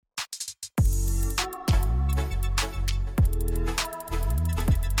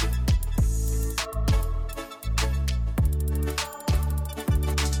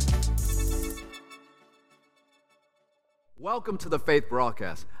Welcome to the Faith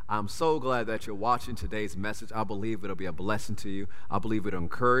Broadcast. I'm so glad that you're watching today's message. I believe it'll be a blessing to you. I believe it'll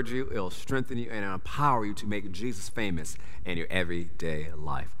encourage you, it'll strengthen you, and it'll empower you to make Jesus famous in your everyday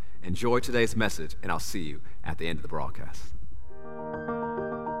life. Enjoy today's message, and I'll see you at the end of the broadcast.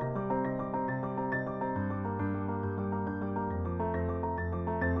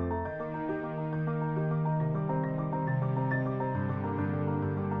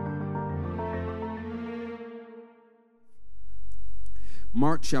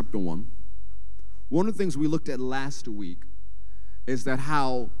 Mark chapter 1. One of the things we looked at last week is that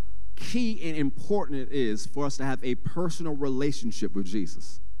how key and important it is for us to have a personal relationship with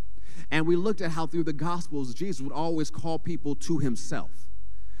Jesus. And we looked at how through the Gospels, Jesus would always call people to himself.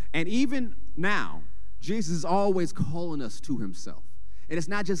 And even now, Jesus is always calling us to himself. And it's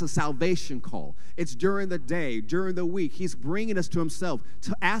not just a salvation call. It's during the day, during the week. He's bringing us to himself,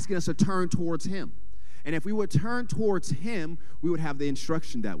 asking us to turn towards him. And if we would turn towards him, we would have the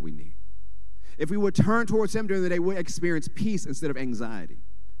instruction that we need. If we would turn towards him during the day, we would experience peace instead of anxiety.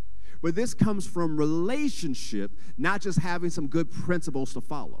 But this comes from relationship, not just having some good principles to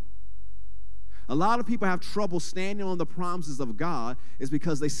follow. A lot of people have trouble standing on the promises of God is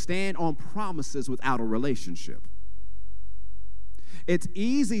because they stand on promises without a relationship. It's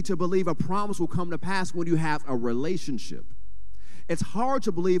easy to believe a promise will come to pass when you have a relationship. It's hard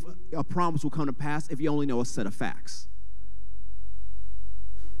to believe a promise will come to pass if you only know a set of facts.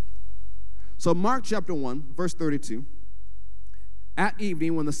 So Mark chapter 1, verse 32. At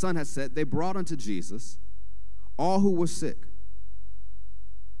evening, when the sun had set, they brought unto Jesus all who were sick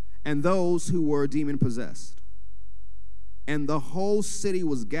and those who were demon-possessed. And the whole city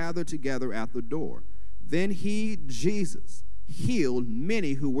was gathered together at the door. Then he, Jesus, healed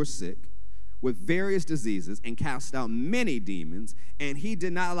many who were sick with various diseases and cast out many demons, and he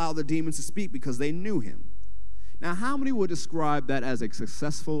did not allow the demons to speak because they knew him. Now, how many would describe that as a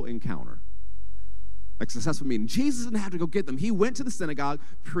successful encounter? A successful meeting. Jesus didn't have to go get them. He went to the synagogue,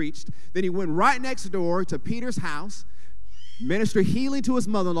 preached, then he went right next door to Peter's house, ministered healing to his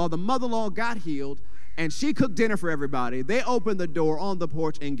mother-in-law. The mother-in-law got healed, and she cooked dinner for everybody. They opened the door on the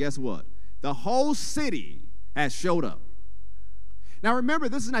porch, and guess what? The whole city has showed up. Now remember,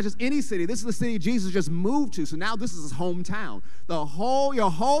 this is not just any city. This is the city Jesus just moved to. So now this is his hometown. Your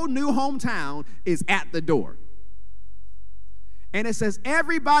whole new hometown is at the door. And it says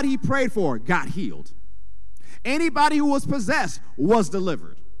everybody he prayed for got healed. Anybody who was possessed was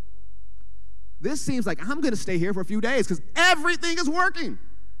delivered. This seems like I'm going to stay here for a few days because everything is working.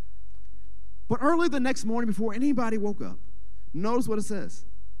 But early the next morning before anybody woke up, notice what it says.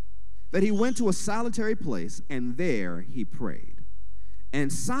 That he went to a solitary place and there he prayed. And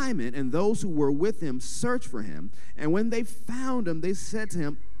Simon and those who were with him searched for him. And when they found him, they said to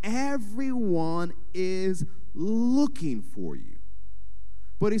him, "Everyone is looking for you."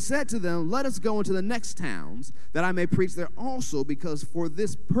 But he said to them, "Let us go into the next towns, that I may preach there also, because for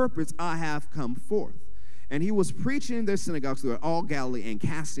this purpose I have come forth." And he was preaching in their synagogues throughout all Galilee and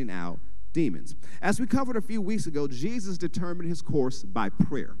casting out demons. As we covered a few weeks ago, Jesus determined his course by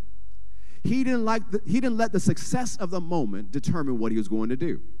prayer. He didn't let the success of the moment determine what he was going to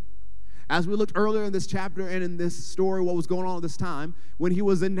do. As we looked earlier in this chapter and in this story, what was going on at this time, when he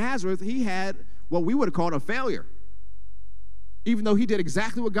was in Nazareth, he had what we would have called a failure. Even though he did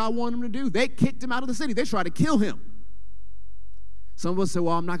exactly what God wanted him to do, they kicked him out of the city. They tried to kill him. Some of us say,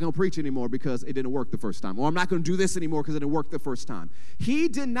 well, I'm not going to preach anymore because it didn't work the first time. Or I'm not going to do this anymore because it didn't work the first time. He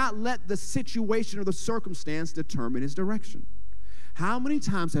did not let the situation or the circumstance determine his direction. How many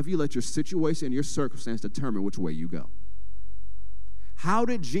times have you let your situation and your circumstance determine which way you go? How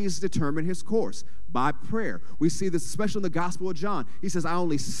did Jesus determine his course? By prayer. We see this especially in the Gospel of John. He says, "I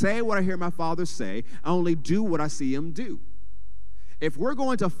only say what I hear my Father say. I only do what I see him do." If we're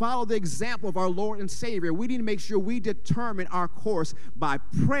going to follow the example of our Lord and Savior, we need to make sure we determine our course by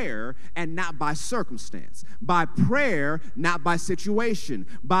prayer and not by circumstance. By prayer, not by situation.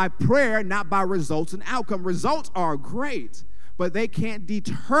 By prayer, not by results and outcome. Results are great, but they can't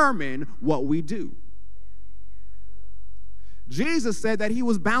determine what we do. Jesus said that he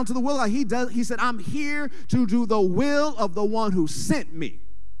was bound to the will. He said, "I'm here to do the will of the one who sent me."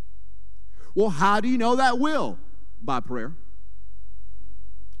 Well, how do you know that will? By prayer.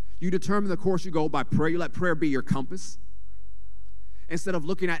 You determine the course you go by prayer. You let prayer be your compass. Instead of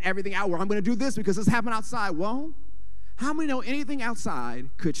looking at everything outward, I'm going to do this because this happened outside. Well, how many know anything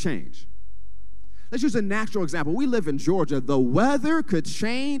outside could change? Let's use a natural example. We live in Georgia. The weather could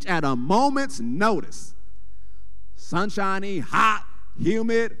change at a moment's notice. Sunshiny, hot,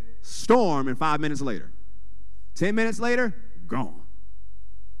 humid, storm, and 5 minutes later. 10 minutes later, gone.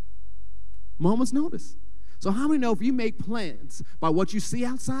 Moment's notice. So how many know if you make plans by what you see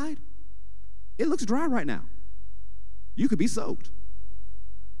outside, it looks dry right now. You could be soaked.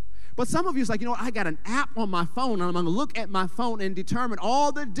 But some of you is like, you know what, I got an app on my phone, and I'm going to look at my phone and determine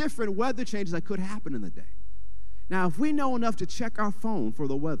all the different weather changes that could happen in the day. Now, if we know enough to check our phone for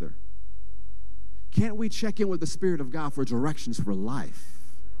the weather, can't we check in with the Spirit of God for directions for life?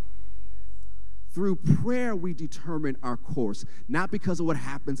 Through prayer, we determine our course, not because of what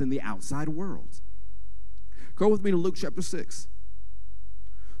happens in the outside world. Go with me to Luke chapter 6.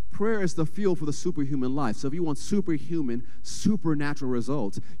 Prayer is the fuel for the superhuman life. So if you want superhuman, supernatural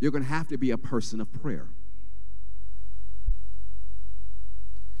results, you're going to have to be a person of prayer.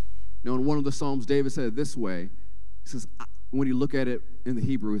 Now, in one of the Psalms, David said it this way. He says, when you look at it in the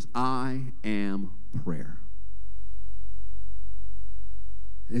Hebrew, is I am prayer.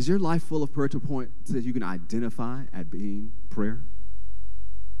 Is your life full of prayer to a point that you can identify at being prayer?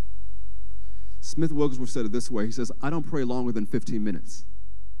 Smith Wigglesworth said it this way. He says, I don't pray longer than 15 minutes,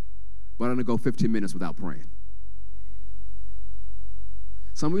 but I don't go 15 minutes without praying.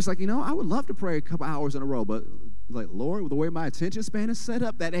 Somebody's like, you know, I would love to pray a couple hours in a row, but like, Lord, the way my attention span is set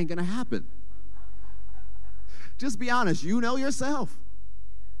up, that ain't going to happen. Just be honest. You know yourself.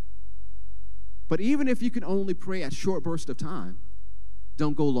 But even if you can only pray at short bursts of time,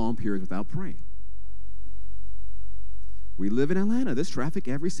 don't go long periods without praying. We live in Atlanta. There's traffic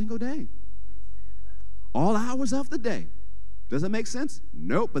every single day. All hours of the day. Does that make sense?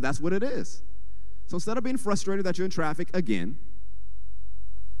 Nope, but that's what it is. So instead of being frustrated that you're in traffic again,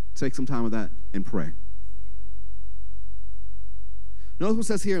 take some time with that and pray. Notice what it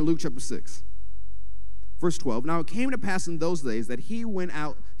says here in Luke chapter 6. Verse 12, now it came to pass in those days that he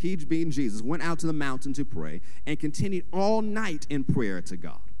being Jesus, went out to the mountain to pray and continued all night in prayer to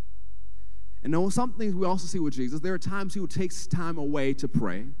God. And know some things we also see with Jesus. There are times he would take time away to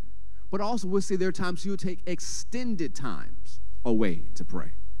pray, but also we'll see there are times he would take extended times away to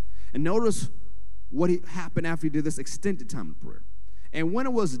pray. And notice what happened after he did this extended time of prayer. And when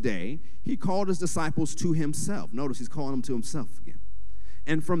it was day, he called his disciples to himself. Notice he's calling them to himself again.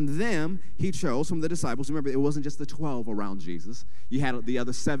 And from them, he chose, from the disciples, remember, it wasn't just the 12 around Jesus. You had the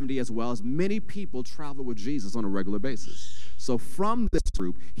other 70 as well, as many people traveled with Jesus on a regular basis. So from this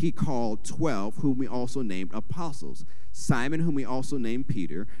group, he called 12, whom he also named apostles. Simon, whom he also named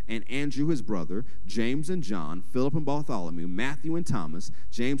Peter, and Andrew his brother, James and John, Philip and Bartholomew, Matthew and Thomas,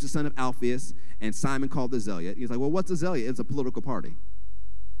 James the son of Alphaeus, and Simon called the Zealot. He's like, well, what's a Zealot? It's a political party.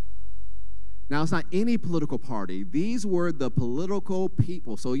 Now, it's not any political party. These were the political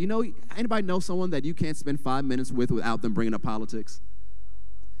people. So, you know, anybody know someone that you can't spend 5 minutes with without them bringing up politics?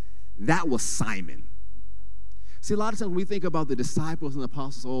 That was Simon. See, a lot of times when we think about the disciples and the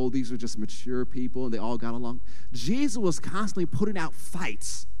apostles, oh, these are just mature people and they all got along. Jesus was constantly putting out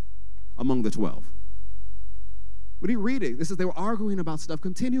fights among the 12. When you read it, this is they were arguing about stuff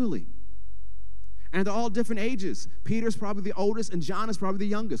continually. And they're all different ages. Peter's probably the oldest and John is probably the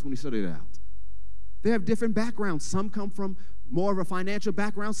youngest when he studied it out. They have different backgrounds. Some come from more of a financial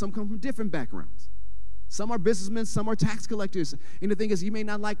background. Some come from different backgrounds. Some are businessmen. Some are tax collectors. And the thing is, you may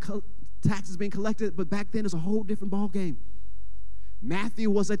not like taxes being collected, but back then it's a whole different ball game.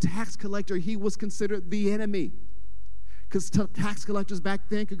 Matthew was a tax collector. He was considered the enemy. Because tax collectors back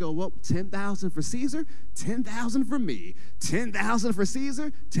then could go, well, 10,000 for Caesar, 10,000 for me. 10,000 for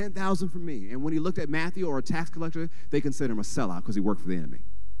Caesar, 10,000 for me. And when he looked at Matthew or a tax collector, they considered him a sellout because he worked for the enemy.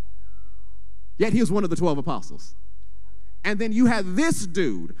 Yet he was one of the 12 apostles. And then you had this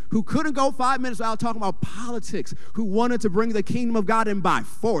dude who couldn't go 5 minutes without talking about politics, who wanted to bring the kingdom of God in by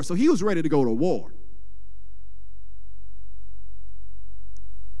force. So he was ready to go to war.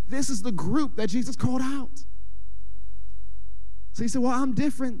 This is the group that Jesus called out. So he said, well, I'm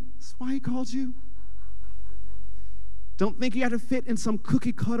different. That's why he called you. Don't think you have to fit in some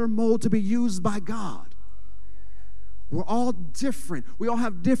cookie cutter mold to be used by God. We're all different. We all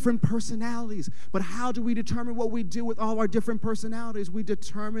have different personalities. But how do we determine what we do with all our different personalities? We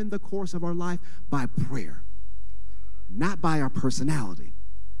determine the course of our life by prayer, not by our personality.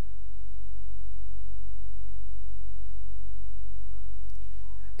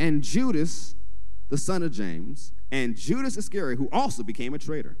 And Judas, the son of James, and Judas Iscariot, who also became a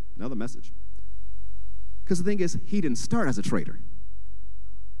traitor. Another message. Because the thing is, he didn't start as a traitor.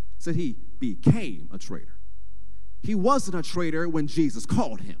 It said he became a traitor. He wasn't a traitor when Jesus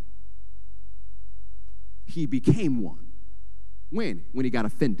called him. He became one. When? When he got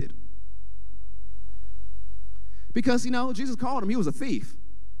offended. Because, you know, Jesus called him. He was a thief.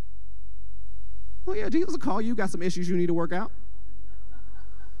 Well, yeah, Jesus will call you. You got some issues you need to work out.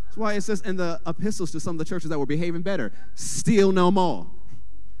 That's why it says in the epistles to some of the churches that were behaving better, steal no more.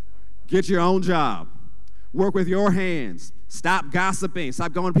 Get your own job. Work with your hands. Stop gossiping.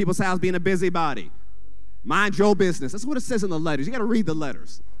 Stop going to people's house being a busybody. Mind your business. That's what it says in the letters. You got to read the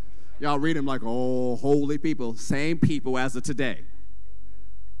letters. Y'all read them like, oh, holy people. Same people as of today.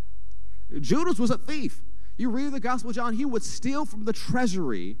 Judas was a thief. You read the Gospel of John, he would steal from the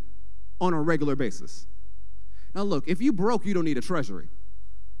treasury on a regular basis. Now look, if you broke, you don't need a treasury.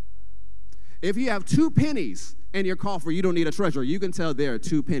 If you have 2 pennies in your coffer, you don't need a treasury. You can tell there are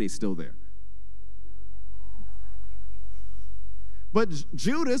 2 pennies still there. But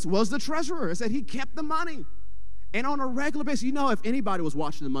Judas was the treasurer. It said he kept the money. And on a regular basis, if anybody was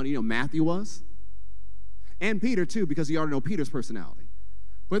watching the money, Matthew was. And Peter too, because you already know Peter's personality.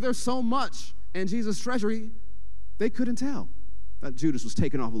 But there's so much in Jesus' treasury, they couldn't tell that Judas was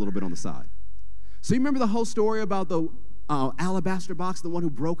taken off a little bit on the side. So you remember the whole story about the alabaster box, the one who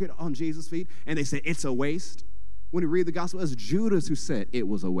broke it on Jesus' feet, and they said, it's a waste? When you read the gospel, it's Judas who said it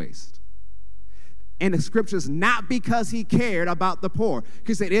was a waste. And the scriptures, not because he cared about the poor.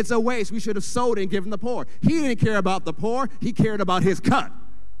 He said, it's a waste. We should have sold it and given the poor. He didn't care about the poor. He cared about his cut.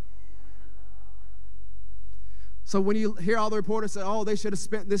 So when you hear all the reporters say, oh, they should have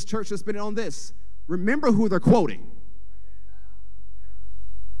spent, this church should have spent it on this, remember who they're quoting.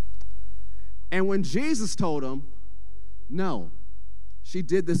 And when Jesus told them, no, she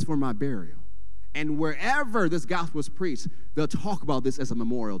did this for my burial. And wherever this gospel is preached, they'll talk about this as a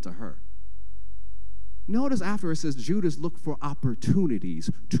memorial to her. Notice after it says Judas looked for opportunities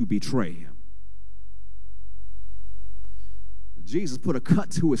to betray him. Jesus put a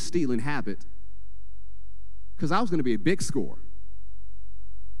cut to his stealing habit because that was going to be a big score.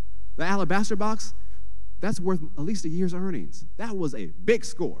 The alabaster box, that's worth at least a year's earnings. That was a big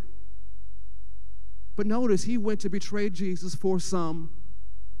score. But notice he went to betray Jesus for some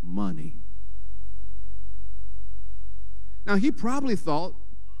money. Now, he probably thought,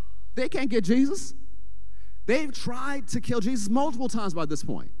 they can't get Jesus. They've tried to kill Jesus multiple times by this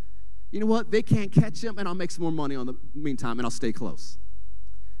point. You know what? They can't catch him, and I'll make some more money on the meantime, and I'll stay close.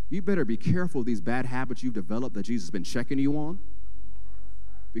 You better be careful of these bad habits you've developed that Jesus has been checking you on,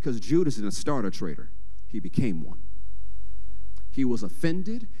 because Judas isn't a starter trader. He became one. He was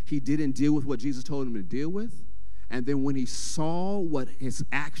offended. He didn't deal with what Jesus told him to deal with. And then when he saw what his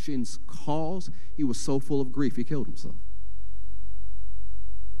actions caused, he was so full of grief, he killed himself.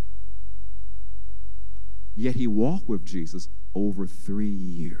 Yet he walked with Jesus over 3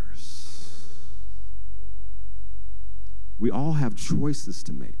 years. We all have choices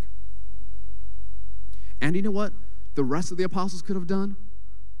to make. And you know what the rest of the apostles could have done?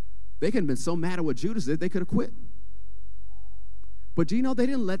 They could have been so mad at what Judas did, they could have quit. But do you know they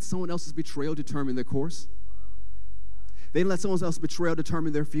didn't let someone else's betrayal determine their course? They didn't let someone else's betrayal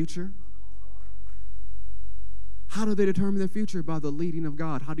determine their future. How do they determine their future? By the leading of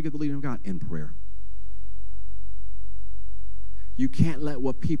God. How do you get the leading of God? In prayer. You can't let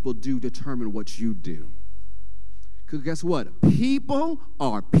what people do determine what you do. Because guess what? People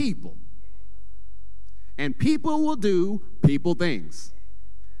are people. And people will do people things.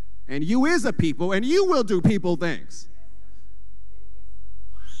 And you is a people, and you will do people things.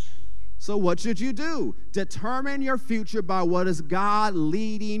 So what should you do? Determine your future by what is God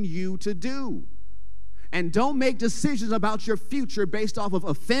leading you to do. And don't make decisions about your future based off of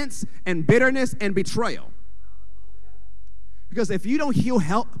offense and bitterness and betrayal. Because if you don't heal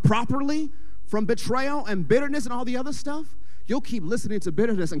properly from betrayal and bitterness and all the other stuff, you'll keep listening to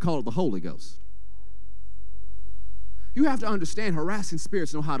bitterness and call it the Holy Ghost. You have to understand harassing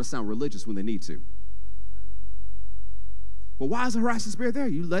spirits know how to sound religious when they need to. Well, why is a harassing spirit there?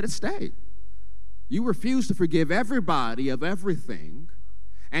 You let it stay. You refuse to forgive everybody of everything,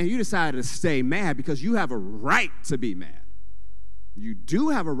 and you decided to stay mad because you have a right to be mad. You do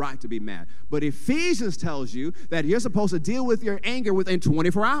have a right to be mad. But Ephesians tells you that you're supposed to deal with your anger within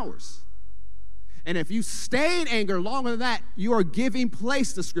 24 hours. And if you stay in anger longer than that, you are giving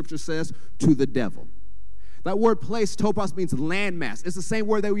place, the scripture says, to the devil. That word place, topos, means landmass. It's the same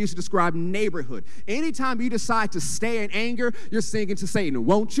word that we use to describe neighborhood. Anytime you decide to stay in anger, you're singing to Satan,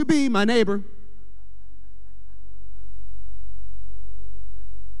 won't you be my neighbor?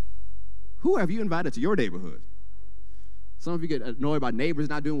 Who have you invited to your neighborhood? Some of you get annoyed by neighbors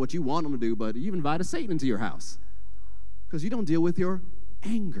not doing what you want them to do, but you've invited Satan into your house because you don't deal with your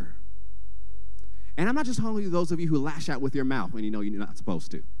anger. And I'm not just talking to those of you who lash out with your mouth when you know you're not supposed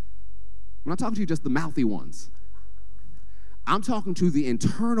to. I'm not talking to you just the mouthy ones. I'm talking to the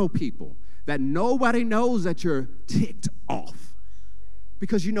internal people that nobody knows that you're ticked off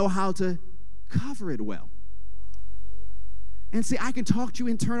because you know how to cover it well. And see, I can talk to you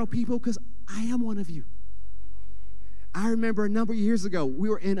internal people because I am one of you. I remember a number of years ago, we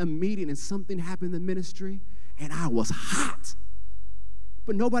were in a meeting and something happened in the ministry, and I was hot.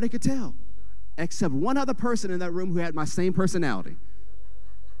 But nobody could tell, except one other person in that room who had my same personality.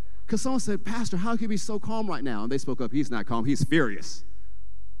 Because someone said, Pastor, how can you be so calm right now? And they spoke up, he's not calm, he's furious.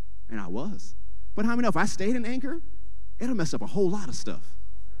 And I was. But how many know if I stayed in anger, it'll mess up a whole lot of stuff.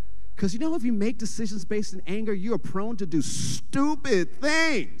 Because you know, if you make decisions based in anger, you're prone to do stupid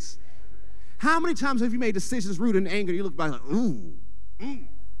things. How many times have you made decisions rooted in anger? You look back like, ooh.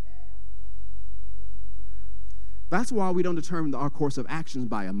 That's why we don't determine our course of actions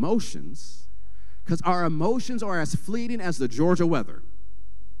by emotions, because our emotions are as fleeting as the Georgia weather.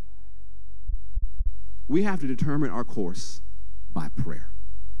 We have to determine our course by prayer.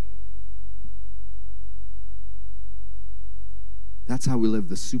 That's how we live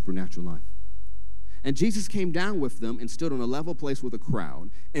the supernatural life. And Jesus came down with them and stood on a level place with a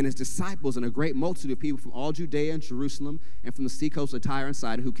crowd, and his disciples and a great multitude of people from all Judea and Jerusalem and from the seacoast of Tyre and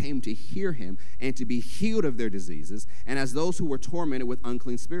Sidon who came to hear him and to be healed of their diseases, and as those who were tormented with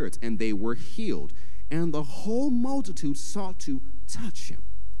unclean spirits, and they were healed. And the whole multitude sought to touch him.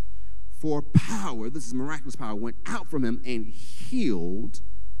 For power, this is miraculous power, went out from him and healed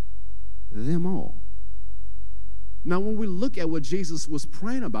them all. Now, when we look at what Jesus was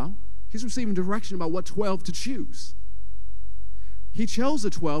praying about, he's receiving direction about what 12 to choose. He chose the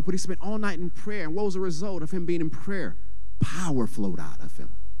 12, but he spent all night in prayer. And what was the result of him being in prayer? Power flowed out of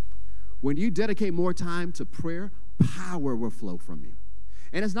him. When you dedicate more time to prayer, power will flow from you.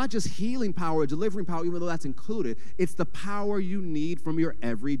 And it's not just healing power or delivering power, even though that's included. It's the power you need from your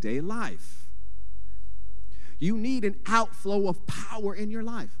everyday life. You need an outflow of power in your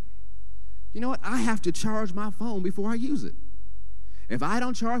life. You know what? I have to charge my phone before I use it. If I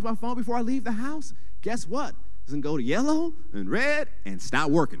don't charge my phone before I leave the house, guess what? It's going to go to yellow and red and stop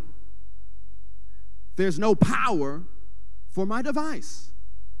working. There's no power for my device.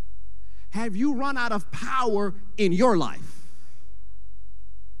 Have you run out of power in your life?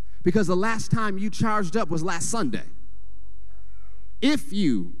 Because the last time you charged up was last Sunday. If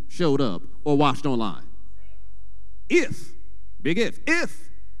you showed up or watched online. If. Big if.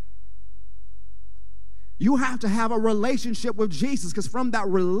 You have to have a relationship with Jesus, because from that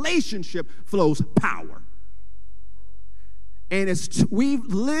relationship flows power. And we've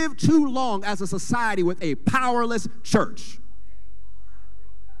lived too long as a society with a powerless church.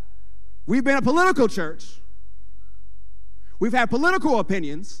 We've been a political church. We've had political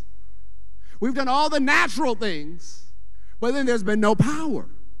opinions. We've done all the natural things, but then there's been no power.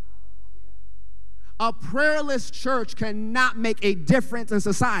 A prayerless church cannot make a difference in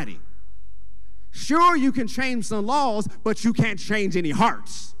society. Sure, you can change some laws, but you can't change any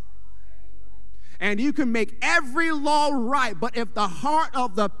hearts. And you can make every law right, but if the heart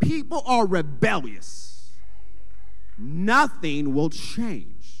of the people are rebellious, nothing will change.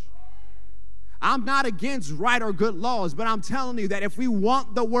 I'm not against right or good laws, but I'm telling you that if we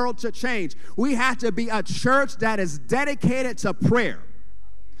want the world to change, we have to be a church that is dedicated to prayer.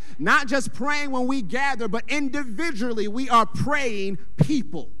 Not just praying when we gather, but individually we are praying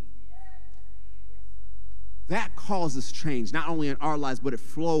people. That causes change, not only in our lives, but it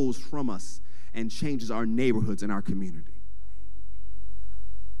flows from us and changes our neighborhoods and our community.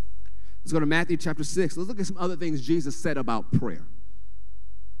 Let's go to Matthew chapter 6. Let's look at some other things Jesus said about prayer.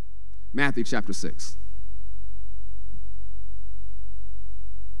 Matthew chapter 6.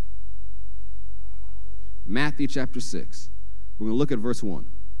 Matthew chapter 6. We're going to look at verse 1.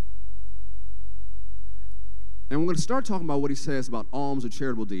 And we're going to start talking about what he says about alms or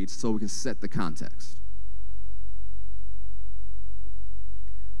charitable deeds so we can set the context.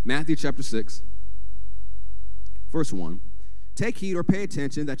 Matthew chapter 6, verse 1. Take heed or pay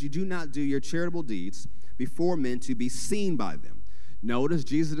attention that you do not do your charitable deeds before men to be seen by them. Notice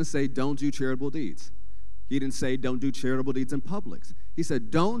Jesus didn't say don't do charitable deeds. He didn't say don't do charitable deeds in public. He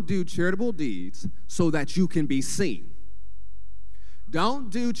said don't do charitable deeds so that you can be seen. Don't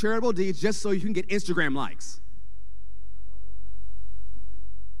do charitable deeds just so you can get Instagram likes.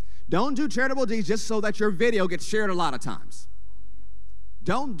 Don't do charitable deeds just so that your video gets shared a lot of times.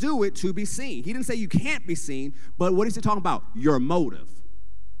 Don't do it to be seen. He didn't say you can't be seen, but what is he talking about? Your motive.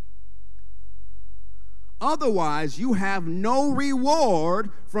 Otherwise, you have no reward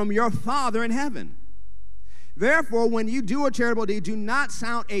from your Father in heaven. Therefore, when you do a charitable deed, do not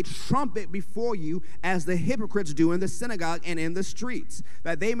sound a trumpet before you as the hypocrites do in the synagogue and in the streets,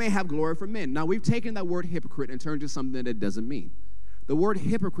 that they may have glory from men. Now, we've taken that word hypocrite and turned it to something that it doesn't mean. The word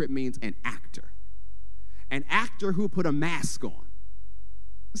hypocrite means an actor who put a mask on.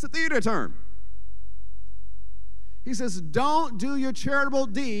 It's a theater term. He says, don't do your charitable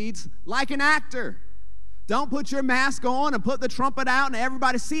deeds like an actor. Don't put your mask on and put the trumpet out and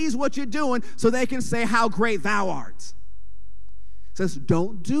everybody sees what you're doing so they can say how great thou art. It says,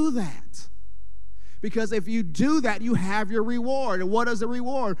 don't do that. Because if you do that, you have your reward. And what is the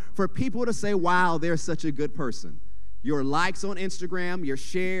reward? For people to say, wow, they're such a good person. Your likes on Instagram, your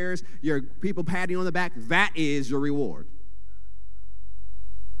shares, your people patting you on the back, that is your reward.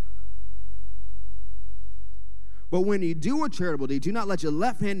 But when you do a charitable deed, do not let your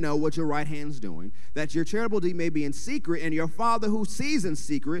left hand know what your right hand's doing, that your charitable deed may be in secret, and your Father who sees in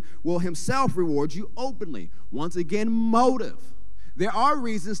secret will himself reward you openly. Once again, motive. There are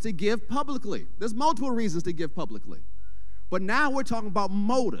reasons to give publicly. There's multiple reasons to give publicly. But now we're talking about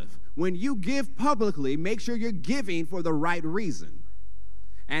motive. When you give publicly, make sure you're giving for the right reason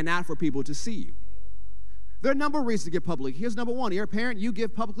and not for people to see you. There are a number of reasons to give publicly. Here's number one. You're a parent, you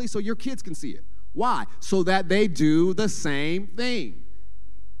give publicly so your kids can see it. Why? So that they do the same thing.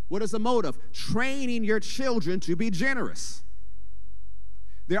 What is the motive? Training your children to be generous.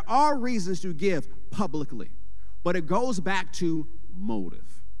 There are reasons to give publicly, but it goes back to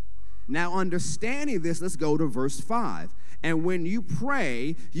motive. Now, understanding this, let's go to verse 5. And when you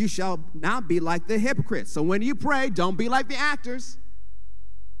pray, you shall not be like the hypocrites. So when you pray, don't be like the actors.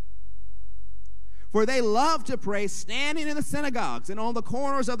 For they love to pray standing in the synagogues and on the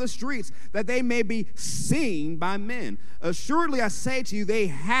corners of the streets, that they may be seen by men. Assuredly, I say to you, they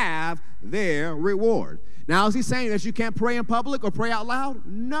have their reward. Now, is he saying that you can't pray in public or pray out loud?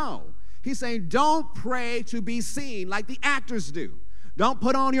 No. He's saying don't pray to be seen like the actors do. Don't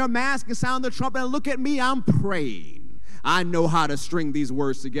put on your mask and sound the trumpet and look at me, I'm praying. I know how to string these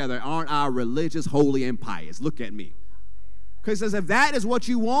words together. Aren't I religious, holy, and pious? Look at me. Because he says if that is what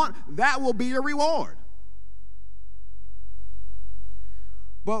you want, that will be your reward.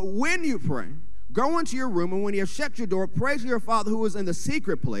 But when you pray, go into your room, and when you have shut your door, pray to your Father who is in the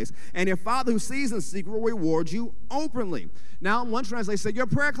secret place, and your Father who sees in secret will reward you openly. Now, one translation said, your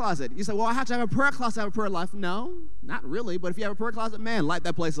prayer closet. You say, well, I have to have a prayer closet to have a prayer life. No, not really. But if you have a prayer closet, man, light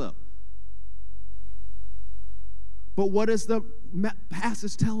that place up. But what is the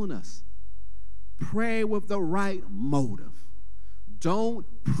passage telling us? Pray with the right motive. Don't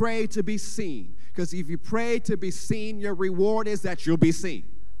pray to be seen, because if you pray to be seen, your reward is that you'll be seen.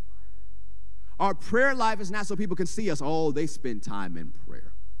 Our prayer life is not so people can see us. Oh, they spend time in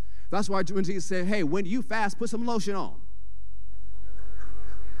prayer. That's why when Jesus said, hey, when you fast, put some lotion on.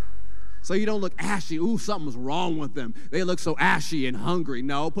 So you don't look ashy. Ooh, something's wrong with them. They look so ashy and hungry.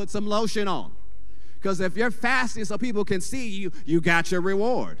 No, put some lotion on. Because if you're fasting so people can see you, you got your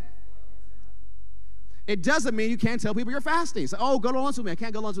reward. It doesn't mean you can't tell people you're fasting. So, oh, go to lunch with me. I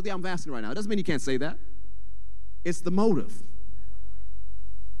can't go to lunch with you. I'm fasting right now. It doesn't mean you can't say that. It's the motive.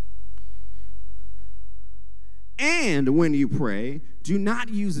 And when you pray, do not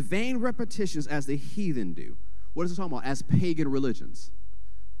use vain repetitions as the heathen do. What is it talking about? As pagan religions.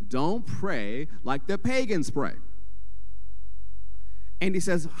 Don't pray like the pagans pray. And he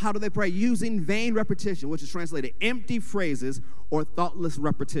says, how do they pray? Using vain repetition, which is translated empty phrases or thoughtless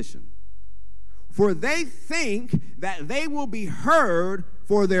repetition. For they think that they will be heard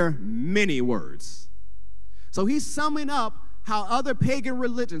for their many words. So he's summing up how pagan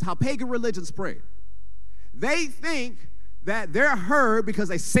religions pray. They think that they're heard because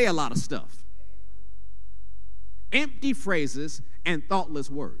they say a lot of stuff. Empty phrases and thoughtless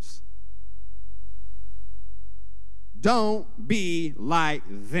words. Don't be like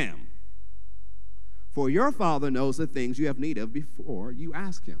them. For your Father knows the things you have need of before you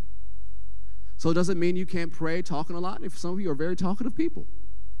ask him. So it doesn't mean you can't pray talking a lot. If some of you are very talkative people.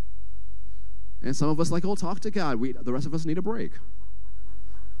 And some of us like, oh, talk to God. The rest of us need a break.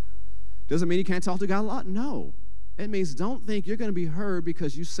 Doesn't mean you can't talk to God a lot. No. It means don't think you're going to be heard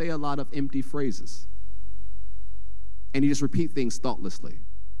because you say a lot of empty phrases. And you just repeat things thoughtlessly.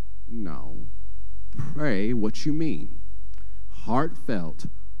 No. Pray what you mean. Heartfelt,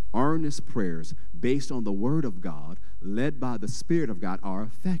 earnest prayers based on the Word of God, led by the Spirit of God, are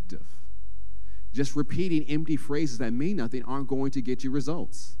effective. Just repeating empty phrases that mean nothing aren't going to get you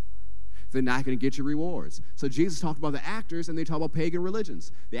results. They're not going to get you rewards. So Jesus talked about the actors, and they talk about pagan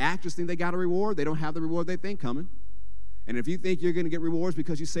religions. The actors think they got a reward. They don't have the reward they think coming. And if you think you're going to get rewards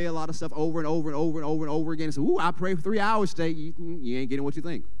because you say a lot of stuff over and over and over and over and over again and say, ooh, I prayed for 3 hours today, you ain't getting what you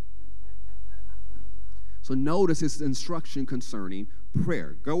think. So notice his instruction concerning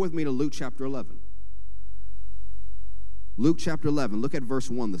prayer. Go with me to Luke chapter 11. Luke chapter 11, look at verse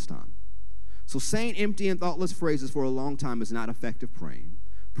 1 this time. So saying empty and thoughtless phrases for a long time is not effective praying.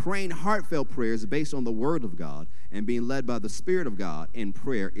 Praying heartfelt prayers based on the Word of God and being led by the Spirit of God in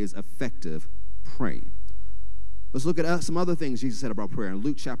prayer is effective praying. Let's look at some other things Jesus said about prayer in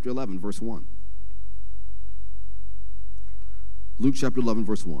Luke chapter 11, verse 1. Luke chapter 11,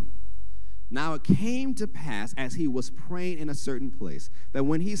 verse 1. Now it came to pass, as he was praying in a certain place, that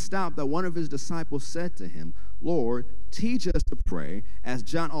when he stopped, that one of his disciples said to him, Lord, teach us to pray, as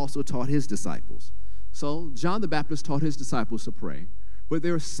John also taught his disciples. So John the Baptist taught his disciples to pray. But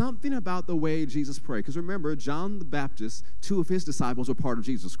there was something about the way Jesus prayed. Because remember, John the Baptist, 2 of his disciples were part of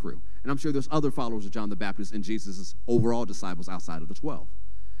Jesus' crew. And I'm sure there's other followers of John the Baptist and Jesus' overall disciples outside of the 12.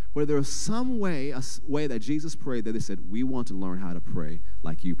 But there was some way, a way that Jesus prayed that they said, we want to learn how to pray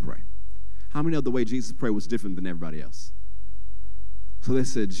like you pray. How many of the way Jesus prayed was different than everybody else? So they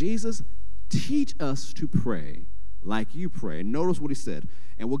said, Jesus, teach us to pray like you pray. And notice what he said.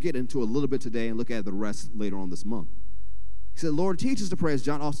 And we'll get into a little bit today and look at the rest later on this month. He said, Lord, teach us to pray as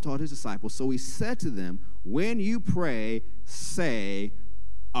John also taught his disciples. So he said to them, when you pray, say,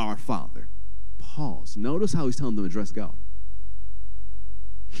 our Father. Pause. Notice how he's telling them to address God.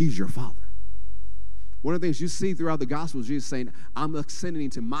 He's your Father. One of the things you see throughout the Gospels, Jesus saying, I'm ascending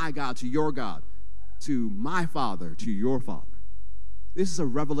to my God, to your God, to my Father, to your Father. This is a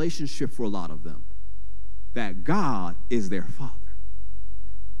revelation shift for a lot of them, that God is their Father.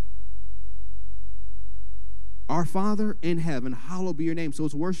 Our Father in heaven, hallowed be your name. So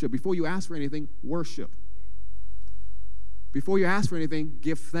it's worship. Before you ask for anything, worship. Before you ask for anything,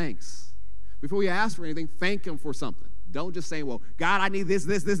 give thanks. Before you ask for anything, thank him for something. Don't just say, well, God, I need this,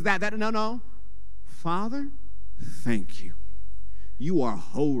 that. No. Father, thank you. You are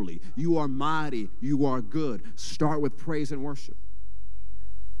holy. You are mighty. You are good. Start with praise and worship.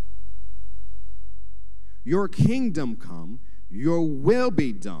 Your kingdom come. Your will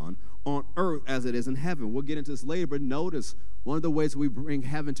be done on earth as it is in heaven. We'll get into this later, but notice one of the ways we bring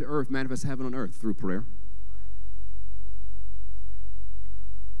heaven to earth, manifest heaven on earth, through prayer.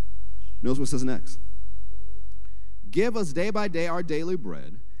 Notice what it says next. Give us day by day our daily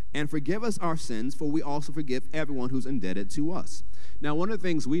bread, and forgive us our sins, for we also forgive everyone who's indebted to us. Now, one of the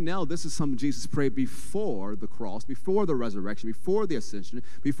things we know, this is something Jesus prayed before the cross, before the resurrection, before the ascension,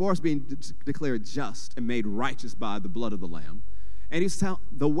 before us being declared just and made righteous by the blood of the Lamb. And he's telling,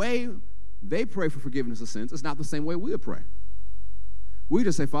 the way they pray for forgiveness of sins is not the same way we would pray. We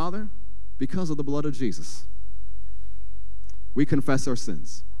just say, Father, because of the blood of Jesus, we confess our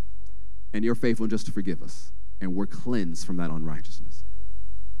sins, and you're faithful just to forgive us, and we're cleansed from that unrighteousness.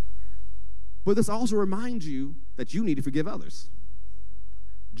 But this also reminds you that you need to forgive others,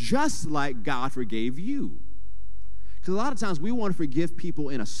 just like God forgave you. Because a lot of times we want to forgive people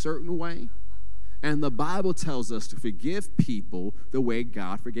in a certain way, and the Bible tells us to forgive people the way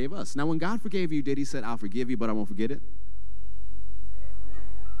God forgave us. Now, when God forgave you, did he say, I'll forgive you, but I won't forget it?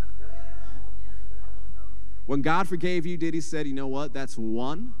 When God forgave you, did he say, you know what, that's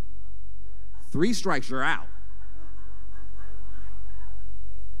 1, 3 strikes, you're out.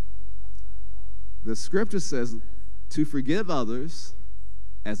 The scripture says to forgive others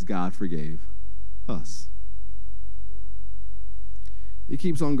as God forgave us. He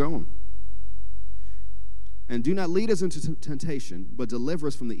keeps on going. And do not lead us into temptation, but deliver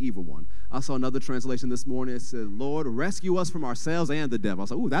us from the evil one. I saw another translation this morning. It said, Lord, rescue us from ourselves and the devil. I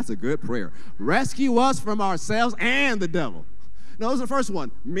was like, ooh, that's a good prayer. Rescue us from ourselves and the devil. No, it was the first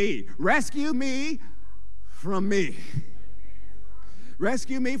one, me. Rescue me from me.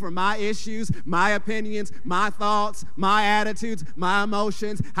 Rescue me from my issues, my opinions, my thoughts, my attitudes, my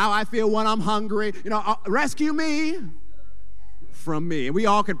emotions, how I feel when I'm hungry. Rescue me from me. And we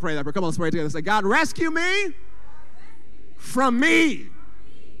all can pray that prayer. Come on, let's pray together. Say, God, rescue me from me.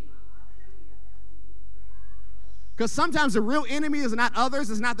 Because sometimes the real enemy is not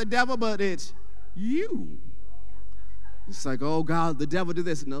others, it's not the devil, but it's you. It's like, oh, God, the devil did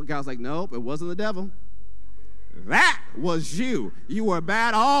this. And God's like, nope, it wasn't the devil. That was you. You were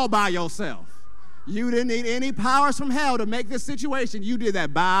bad all by yourself. You didn't need any powers from hell to make this situation. You did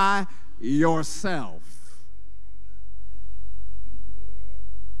that by yourself.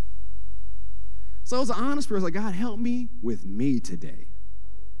 So it was an honest prayer. It was like, God, help me with me today.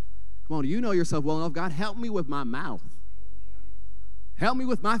 Come on, you know yourself well enough. God, help me with my mouth. Help me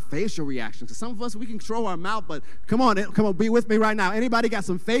with my facial reactions. Because some of us, we can control our mouth, but come on, be with me right now. Anybody got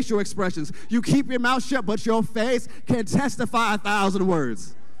some facial expressions? You keep your mouth shut, but your face can testify 1,000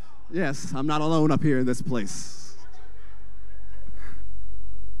 words. Yes, I'm not alone up here in this place.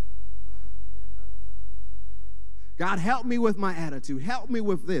 God, help me with my attitude. Help me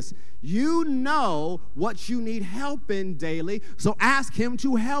with this. You know what you need help in daily, so ask him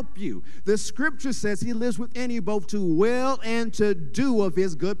to help you. The scripture says he lives within you both to will and to do of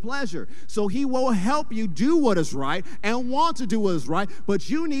his good pleasure. So he will help you do what is right and want to do what is right, but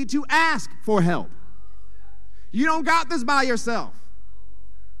you need to ask for help. You don't got this by yourself.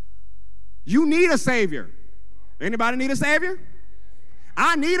 You need a Savior. Anybody need a Savior?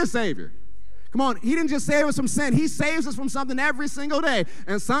 I need a Savior. Come on, he didn't just save us from sin. He saves us from something every single day.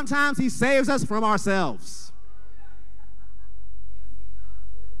 And sometimes he saves us from ourselves.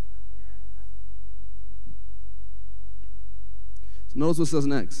 So notice what it says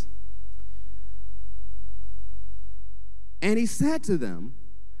next. And he said to them,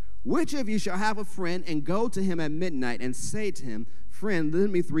 which of you shall have a friend and go to him at midnight and say to him, friend,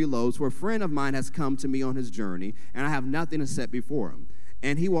 lend me 3 loaves, for a friend of mine has come to me on his journey, and I have nothing to set before him.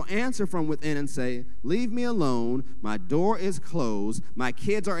 And he will answer from within and say, leave me alone. My door is closed. My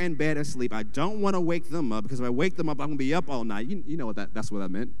kids are in bed asleep. I don't want to wake them up, because if I wake them up, I'm going to be up all night. You know that's what that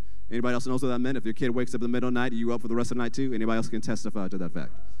meant. Anybody else knows what that meant? If your kid wakes up in the middle of the night, are you up for the rest of the night too? Anybody else can testify to that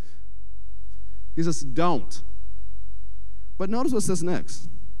fact? He says, don't. But notice what it says next.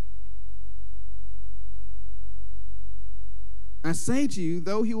 I say to you,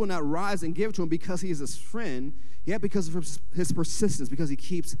 though he will not rise and give to him because he is his friend, yet because of his persistence, because he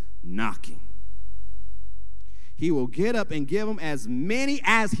keeps knocking, he will get up and give him as many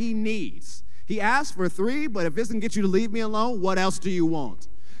as he needs. He asked for 3, but if this can get you to leave me alone, what else do you want?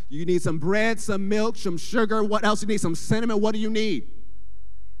 You need some bread, some milk, some sugar. What else do you need? Some cinnamon. What do you need?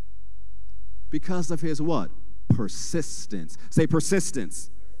 Because of his what? Persistence. Say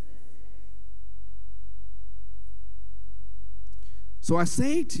persistence. So I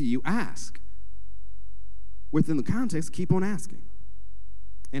say to you, ask. Within the context, keep on asking,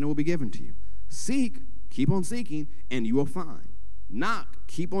 and it will be given to you. Seek, keep on seeking, and you will find. Knock,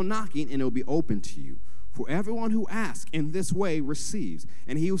 keep on knocking, and it will be open to you. For everyone who asks in this way receives,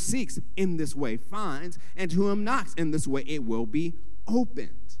 and he who seeks in this way finds, and to whom knocks in this way it will be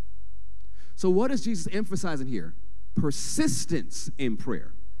opened. So what is Jesus emphasizing here? Persistence in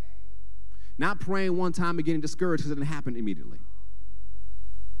prayer. Not praying one time and getting discouraged because it didn't happen immediately.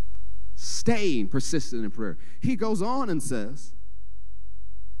 Staying persistent in prayer. He goes on and says,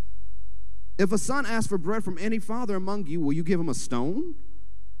 if a son asks for bread from any father among you, will you give him a stone?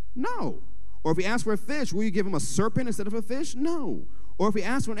 No. Or if he asks for a fish, will you give him a serpent instead of a fish? No. Or if he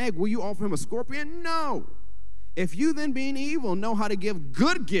asks for an egg, will you offer him a scorpion? No. If you then, being evil, know how to give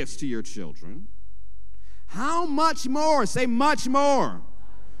good gifts to your children, how much more? Say much more.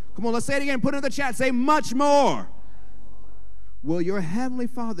 Come on, let's say it again. Put it in the chat. Say much more. Will your heavenly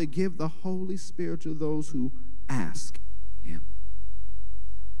Father give the Holy Spirit to those who ask him?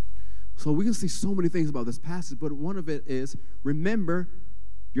 So we can see so many things about this passage, but one of it is, remember,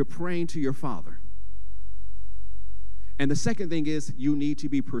 you're praying to your Father. And the second thing is, you need to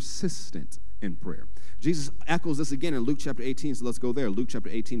be persistent in prayer. Jesus echoes this again in Luke chapter 18, so let's go there. Luke chapter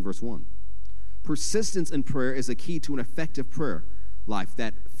 18, verse 1. Persistence in prayer is a key to an effective prayer life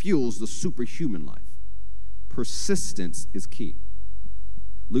that fuels the superhuman life. Persistence is key.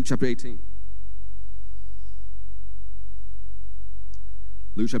 Luke chapter 18.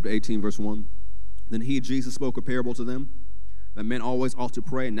 Luke chapter 18, verse 1. Then he, Jesus, spoke a parable to them that men always ought to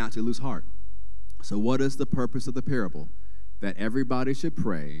pray and not to lose heart. So what is the purpose of the parable? That everybody should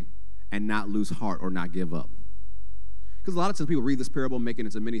pray and not lose heart or not give up. Because a lot of times people read this parable and make it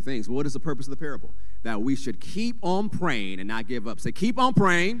into many things. What is the purpose of the parable? That we should keep on praying and not give up. Say, keep on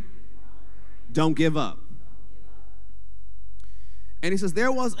praying, don't give up. And he says,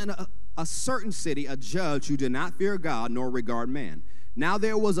 there was in a certain city a judge who did not fear God nor regard man. Now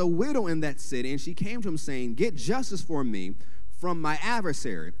there was a widow in that city, and she came to him saying, get justice for me from my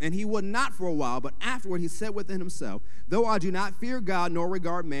adversary. And he would not for a while, but afterward he said within himself, though I do not fear God nor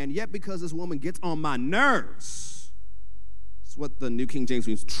regard man, yet because this woman gets on my nerves, that's what the New King James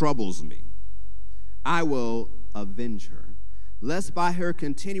means, troubles me, I will avenge her, lest by her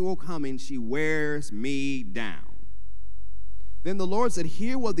continual coming she wears me down. Then the Lord said,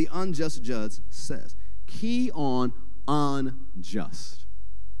 hear what the unjust judge says. Key on unjust.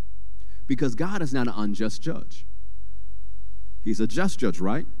 Because God is not an unjust judge. He's a just judge,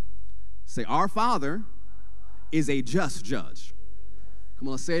 right? Say, our Father is a just judge. Come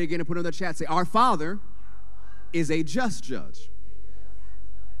on, let's say it again and put it in the chat. Say, our Father is a just judge.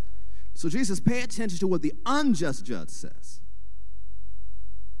 So Jesus, pay attention to what the unjust judge says.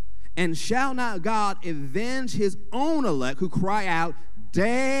 And shall not God avenge his own elect who cry out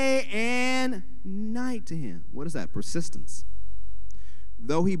day and night to him? What is that? Persistence.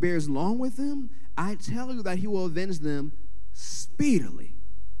 Though he bears long with them, I tell you that he will avenge them speedily.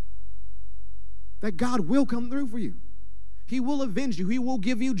 That God will come through for you. He will avenge you. He will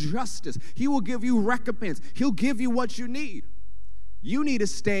give you justice. He will give you recompense. He'll give you what you need. You need to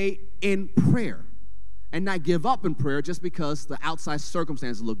stay in prayer and not give up in prayer just because the outside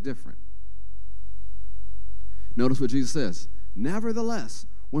circumstances look different. Notice what Jesus says. Nevertheless,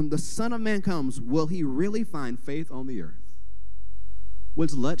 when the Son of Man comes, will he really find faith on the earth?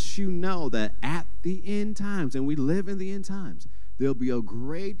 which lets you know that at the end times, and we live in the end times, there'll be a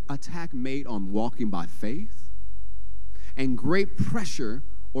great attack made on walking by faith and great pressure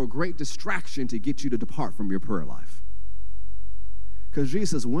or great distraction to get you to depart from your prayer life. Because Jesus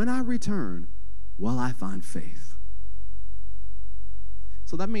says, when I return, will I find faith?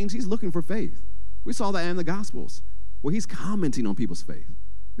 So that means he's looking for faith. We saw that in the Gospels, where he's commenting on people's faith.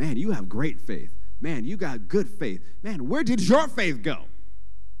 Man, you have great faith. Man, you got good faith. Man, where did your faith go?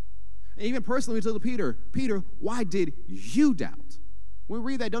 And even personally, we told Peter, why did you doubt? When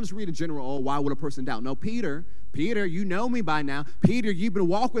we read that, don't just read in general, oh, why would a person doubt? No, Peter, you know me by now. Peter, you've been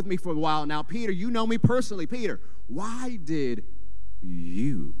walking with me for a while now. Peter, you know me personally. Peter, why did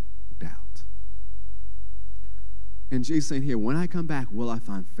you doubt? And Jesus saying here, when I come back, will I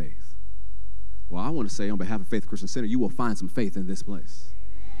find faith? Well, I want to say on behalf of Faith Christian Center, you will find some faith in this place.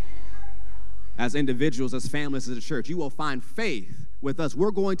 As individuals, as families, as a church, you will find faith with us.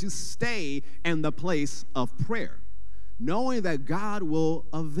 We're going to stay in the place of prayer, knowing that God will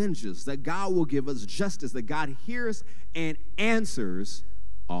avenge us, that God will give us justice, that God hears and answers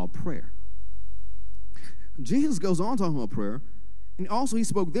all prayer. Jesus goes on talking about prayer, and also he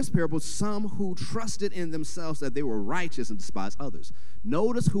spoke this parable, some who trusted in themselves that they were righteous and despised others.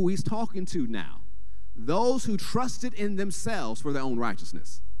 Notice who he's talking to now. Those who trusted in themselves for their own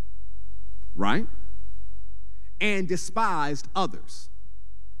righteousness, right? And despised others.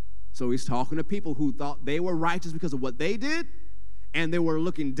 So he's talking to people who thought they were righteous because of what they did, and they were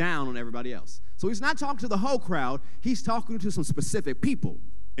looking down on everybody else. So he's not talking to the whole crowd. He's talking to some specific people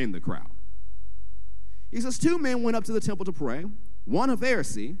in the crowd. He says, 2 men went up to the temple to pray, one a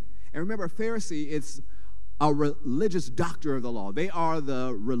Pharisee. And remember, a Pharisee is a religious doctor of the law. They are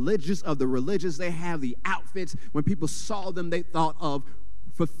the religious of the religious. They have the outfits. When people saw them, they thought of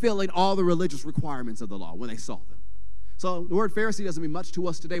fulfilling all the religious requirements of the law when they saw them. So the word Pharisee doesn't mean much to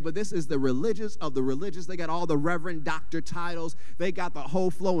us today, but this is the religious of the religious. They got all the reverend doctor titles. They got the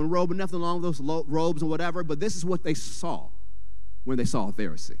whole flowing robe and nothing along those robes and whatever, but this is what they saw when they saw a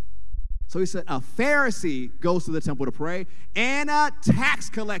Pharisee. So he said a Pharisee goes to the temple to pray, and a tax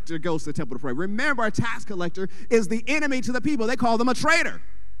collector goes to the temple to pray. Remember, a tax collector is the enemy to the people. They call them a traitor.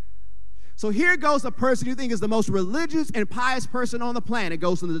 So here goes the person you think is the most religious and pious person on the planet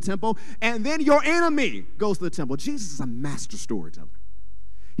goes into the temple, and then your enemy goes to the temple. Jesus is a master storyteller.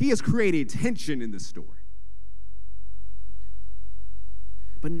 He has created tension in this story.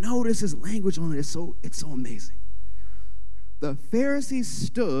 But notice his language on it. It's so amazing. The Pharisee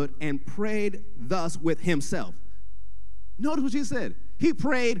stood and prayed thus with himself. Notice what Jesus said. He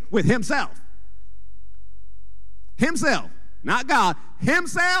prayed with himself. Himself, not God,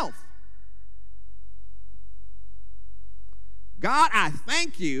 himself. God, I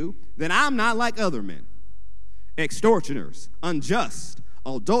thank you that I'm not like other men, extortioners, unjust,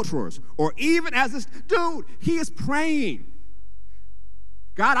 adulterers, or even as this dude, he is praying.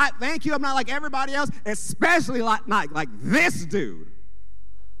 God, I thank you I'm not like everybody else, especially like this dude.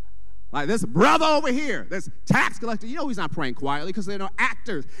 Like this brother over here, this tax collector. You know he's not praying quietly because they're no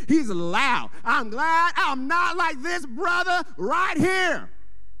actors. He's loud. I'm glad I'm not like this brother right here.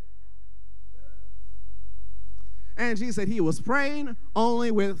 And Jesus said he was praying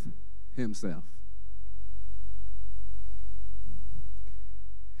only with himself.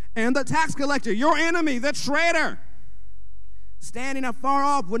 And the tax collector, your enemy, the traitor, standing afar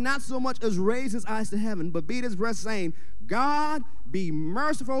off, would not so much as raise his eyes to heaven, but beat his breast, saying, God, be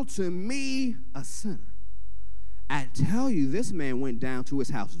merciful to me, a sinner. I tell you, this man went down to his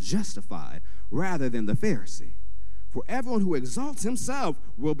house justified rather than the Pharisee. For everyone who exalts himself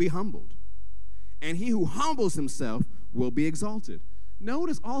will be humbled, and he who humbles himself will be exalted.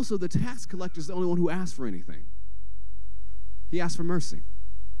 Notice also the tax collector is the only one who asked for anything. He asked for mercy.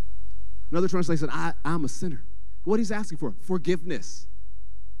 Another translation said, I'm a sinner. What he's asking for? Forgiveness.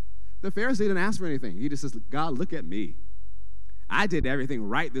 The Pharisee didn't ask for anything. He just says, God, look at me. I did everything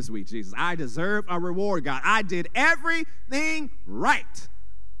right this week, Jesus. I deserve a reward, God. I did everything right.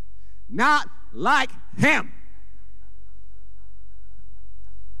 Not like him.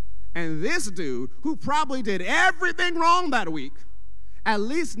 And this dude, who probably did everything wrong that week, at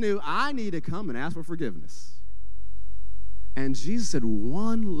least knew I need to come and ask for forgiveness. And Jesus said,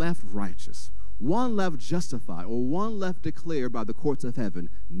 one left righteous, one left justified, or one left declared by the courts of heaven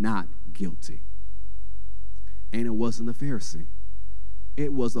not guilty. And it wasn't the Pharisee.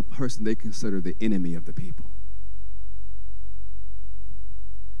 It was the person they considered the enemy of the people.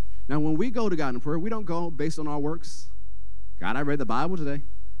 Now, when we go to God in prayer, we don't go based on our works. God, I read the Bible today.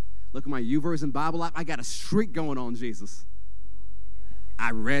 Look at my YouVersion Bible app. I got a streak going on, Jesus.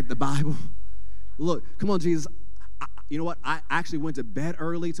 I read the Bible. Look, come on, Jesus. You know what? I actually went to bed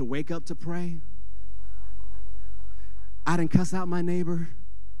early to wake up to pray. I didn't cuss out my neighbor.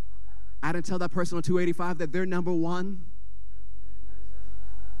 I didn't tell that person on 285 that they're number one.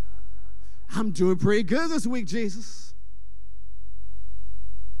 I'm doing pretty good this week, Jesus.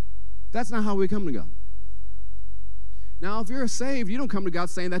 That's not how we come to God. Now, if you're saved, you don't come to God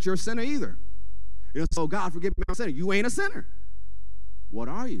saying that you're a sinner either. You know, so God, forgive me, I'm a sinner. You ain't a sinner. What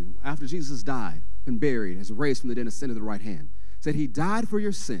are you? After Jesus died and buried, has raised from the dead and ascended to the right hand, said he died for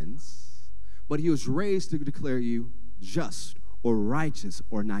your sins, but he was raised to declare you just or righteous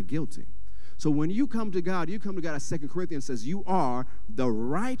or not guilty. So when you come to God as 2 Corinthians says, you are the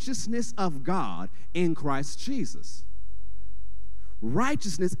righteousness of God in Christ Jesus.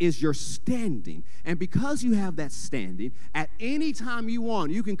 Righteousness is your standing. And because you have that standing, at any time you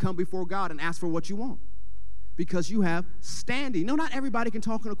want, you can come before God and ask for what you want. Because you have standing. No, not everybody can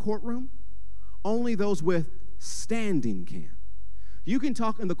talk in a courtroom. Only those with standing can. You can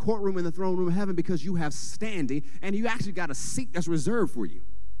talk in the courtroom in the throne room of heaven because you have standing, and you actually got a seat that's reserved for you.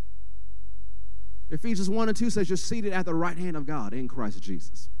 Ephesians 1 and 2 says you're seated at the right hand of God in Christ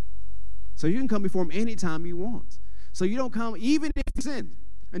Jesus. So you can come before him anytime you want. So you don't come, even if you sinned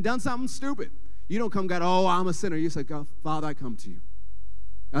and done something stupid, you don't come, God, oh, I'm a sinner. You say, God, Father, I come to you.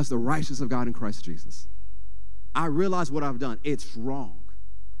 That's the righteousness of God in Christ Jesus. I realize what I've done. It's wrong.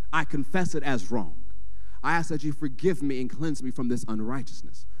 I confess it as wrong. I ask that you forgive me and cleanse me from this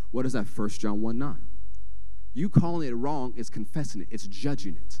unrighteousness. What is that? 1 John 1:9. You calling it wrong is confessing it. It's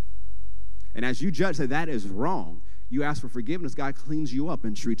judging it. And as you judge, say that is wrong, you ask for forgiveness, God cleans you up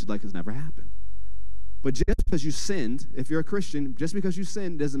and treats it like it's never happened. But just because you sinned, if you're a Christian, just because you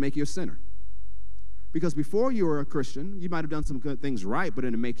sinned doesn't make you a sinner. Because before you were a Christian, you might have done some good things right, but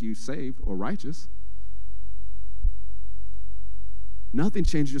it didn't make you saved or righteous. Nothing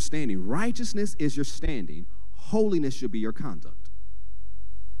changes your standing. Righteousness is your standing. Holiness should be your conduct.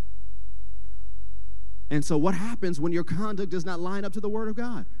 And so what happens when your conduct does not line up to the Word of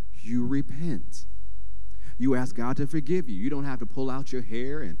God? You repent. You ask God to forgive you. You don't have to pull out your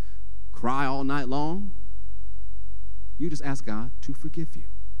hair and cry all night long. You just ask God to forgive you.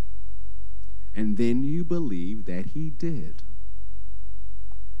 And then you believe that he did.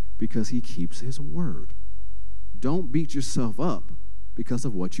 Because he keeps his word. Don't beat yourself up because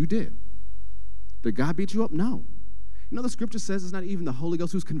of what you did. Did God beat you up? No. You know, the scripture says it's not even the Holy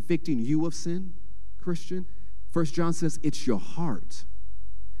Ghost who's convicting you of sin, Christian. 1 John says it's your heart.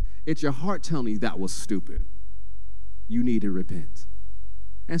 It's your heart telling you that was stupid. You need to repent.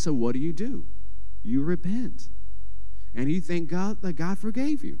 And so what do? You repent. And you thank God that God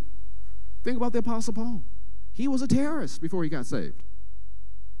forgave you. Think about the Apostle Paul. He was a terrorist before he got saved.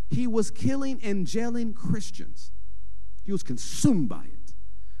 He was killing and jailing Christians. He was consumed by it.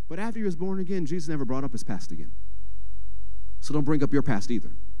 But after he was born again, Jesus never brought up his past again. So don't bring up your past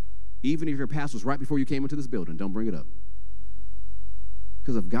either. Even if your past was right before you came into this building, don't bring it up.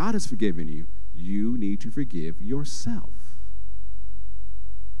 Because if God has forgiven you, you need to forgive yourself.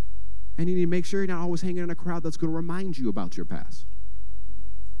 And you need to make sure you're not always hanging in a crowd that's going to remind you about your past.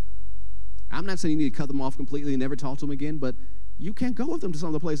 I'm not saying you need to cut them off completely and never talk to them again, but you can't go with them to some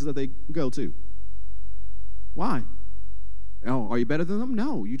of the places that they go to. Why? Oh, are you better than them?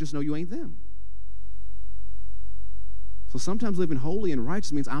 No, you just know you ain't them. So sometimes living holy and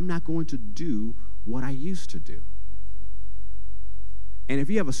righteous means I'm not going to do what I used to do. And if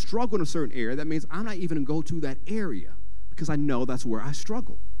you have a struggle in a certain area, that means I'm not even going to go to that area because I know that's where I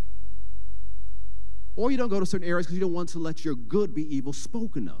struggle. Or you don't go to certain areas because you don't want to let your good be evil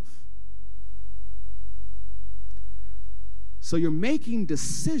spoken of. So you're making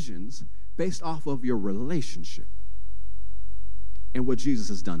decisions based off of your relationship and what Jesus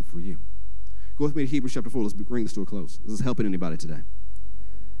has done for you. Go with me to Hebrews chapter 4. Let's bring this to a close. This is helping anybody today.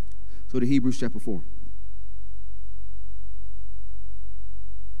 So to Hebrews chapter 4.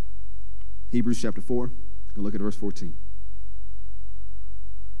 Hebrews chapter 4. We're going to look at verse 14.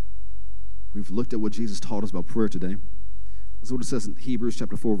 We've looked at what Jesus taught us about prayer today. This is what it says in Hebrews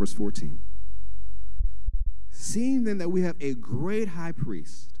chapter 4, verse 14. Seeing then that we have a great high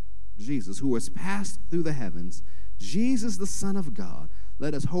priest, Jesus, who has passed through the heavens, Jesus the Son of God,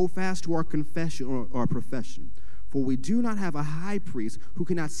 let us hold fast to our confession or our profession. For we do not have a high priest who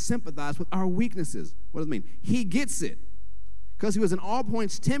cannot sympathize with our weaknesses. What does it mean? He gets it. Because he was in all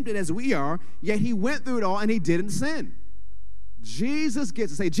points tempted as we are, yet he went through it all and he didn't sin. Jesus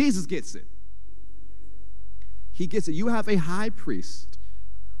gets it. Say, Jesus gets it. He gets it. You have a high priest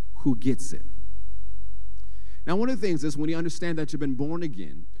who gets it. Now, one of the things is when you understand that you've been born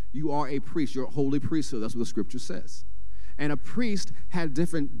again, you are a priest. You're a holy priesthood. That's what the scripture says. And a priest had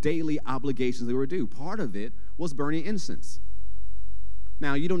different daily obligations they were due. Part of it was burning incense.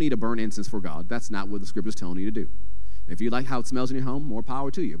 Now, you don't need to burn incense for God. That's not what the scripture is telling you to do. If you like how it smells in your home, more power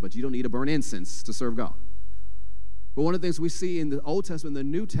to you. But you don't need to burn incense to serve God. But one of the things we see in the Old Testament and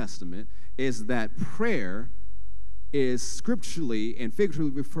the New Testament is that prayer is scripturally and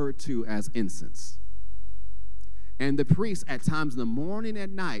figuratively referred to as incense. And the priests at times in the morning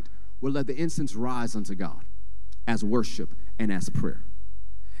and night would let the incense rise unto God as worship and as prayer.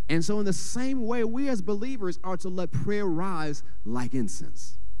 And so in the same way, we as believers are to let prayer rise like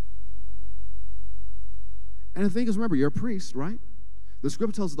incense. And the thing is, remember, you're a priest, right? The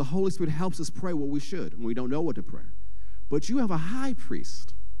scripture tells us the Holy Spirit helps us pray what we should, and we don't know what to pray. But you have a high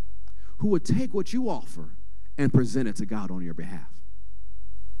priest who would take what you offer and present it to God on your behalf.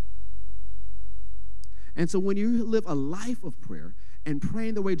 And so when you live a life of prayer and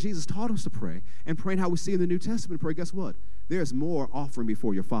praying the way Jesus taught us to pray and praying how we see in the New Testament pray, guess what? There's more offering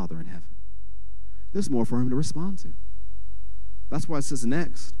before your Father in heaven. There's more for him to respond to. That's why it says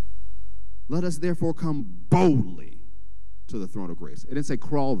next, let us therefore come boldly to the throne of grace. It didn't say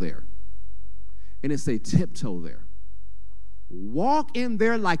crawl there. It didn't say tiptoe there. Walk in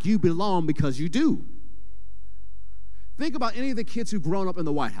there like you belong because you do. Think about any of the kids who've grown up in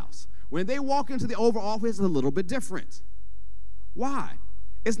the White House. When they walk into the Oval Office, it's a little bit different. Why?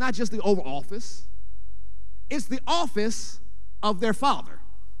 It's not just the Oval Office. It's the office of their Father.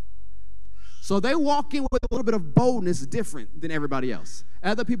 So they walk in with a little bit of boldness different than everybody else.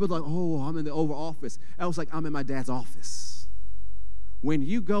 Other people are like, oh, I'm in the Oval Office. I was like, I'm in my dad's office. When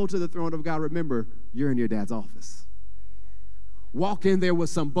you go to the throne of God, remember, you're in your dad's office. Walk in there with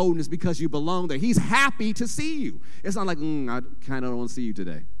some boldness because you belong there. He's happy to see you. It's not like, I kind of don't want to see you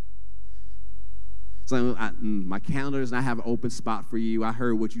today. It's like, my calendar does not have an open spot for you. I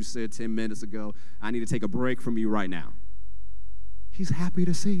heard what you said 10 minutes ago. I need to take a break from you right now. He's happy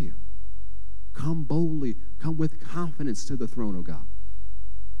to see you. Come boldly, come with confidence to the throne of God,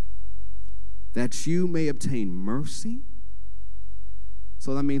 that you may obtain mercy.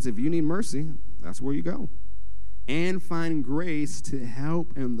 So that means if you need mercy, that's where you go. And find grace to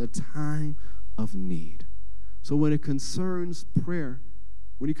help in the time of need. So when it concerns prayer,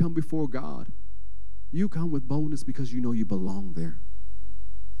 when you come before God, you come with boldness because you know you belong there.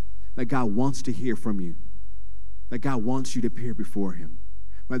 That God wants to hear from you. That God wants you to appear before him.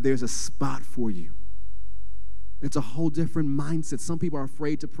 But there's a spot for you. It's a whole different mindset. Some people are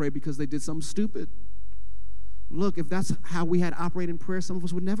afraid to pray because they did something stupid. Look, if that's how we had to operate in prayer, some of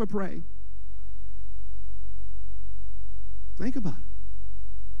us would never pray. Think about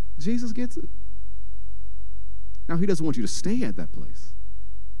it. Jesus gets it. Now, he doesn't want you to stay at that place.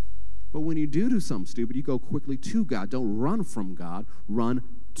 But when you do something stupid, you go quickly to God. Don't run from God. Run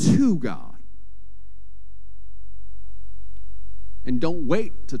to God. And don't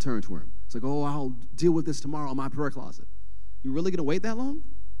wait to turn to him. It's like, oh, I'll deal with this tomorrow in my prayer closet. You really going to wait that long?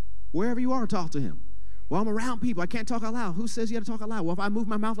 Wherever you are, talk to him. Well, I'm around people. I can't talk out loud. Who says you have to talk out loud? Well, if I move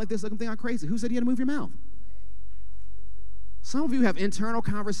my mouth like this, they're going to think I'm crazy. Who said you had to move your mouth? Some of you have internal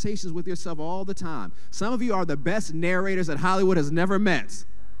conversations with yourself all the time. Some of you are the best narrators that Hollywood has never met.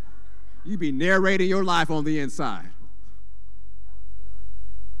 You be narrating your life on the inside.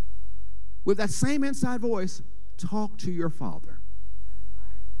 With that same inside voice, talk to your Father.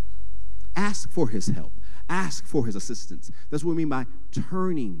 Ask for his help. Ask for his assistance. That's what we mean by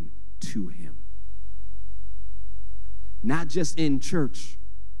turning to him. Not just in church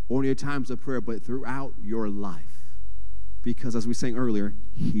or in your times of prayer, but throughout your life. Because as we sang earlier,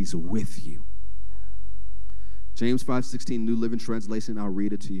 he's with you. James 5:16, New Living Translation. I'll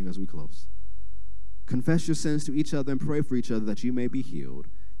read it to you as we close. Confess your sins to each other and pray for each other that you may be healed.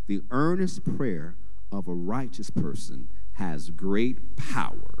 The earnest prayer of a righteous person has great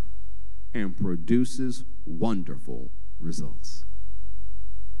power and produces wonderful results.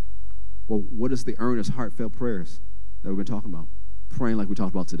 Well, what is the earnest, heartfelt prayers that we've been talking about? Praying like we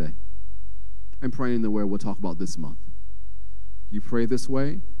talked about today. And praying the way we'll talk about this month. You pray this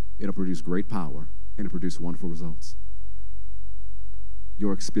way, it'll produce great power and it'll produce wonderful results.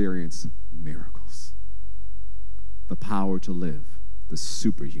 You'll experience miracles. The power to live the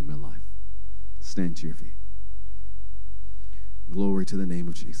superhuman life. Stand to your feet. Glory to the name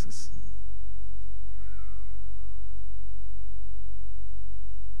of Jesus.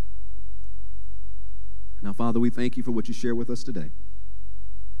 Now, Father, we thank you for what you share with us today.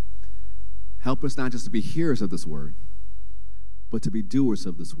 Help us not just to be hearers of this word, but to be doers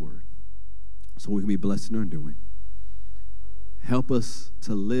of this word, so we can be blessed in our doing. Help us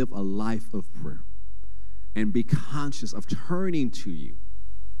to live a life of prayer and be conscious of turning to you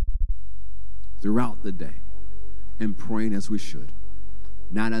throughout the day and praying as we should,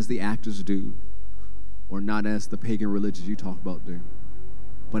 not as the actors do or not as the pagan religions you talk about do,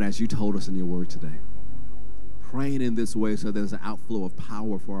 but as you told us in your word today. Praying in this way so there's an outflow of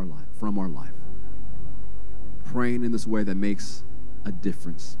power for our life, from our life. Praying in this way that makes a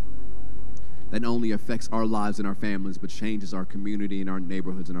difference, that not only affects our lives and our families, but changes our community and our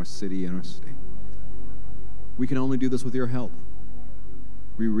neighborhoods and our city and our state. We can only do this with your help.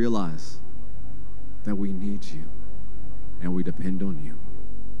 We realize that we need you and we depend on you.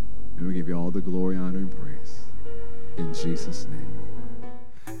 And we give you all the glory, honor, and praise. In Jesus' name.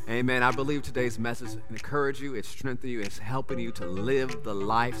 Amen. I believe today's message encourages you, it strengthens you, it's helping you to live the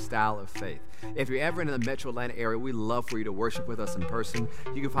lifestyle of faith. If you're ever in the Metro Atlanta area, we'd love for you to worship with us in person.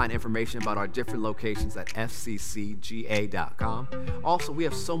 You can find information about our different locations at fccga.com. Also, we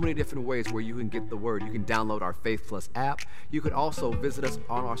have so many different ways where you can get the word. You can download our Faith Plus app. You could also visit us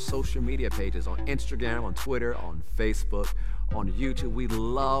on our social media pages, on Instagram, on Twitter, on Facebook, on YouTube. We'd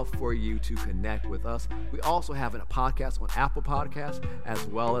love for you to connect with us. We also have a podcast on Apple Podcasts as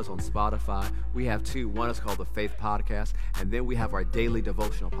well as on Spotify. We have two. One is called the Faith Podcast, and then we have our daily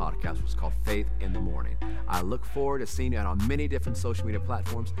devotional podcast, which is called Faith in the Morning. I look forward to seeing you on many different social media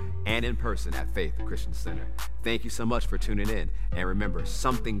platforms and in person at Faith Christian Center. Thank you so much for tuning in. And remember,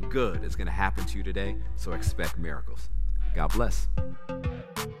 something good is going to happen to you today, so expect miracles. God bless.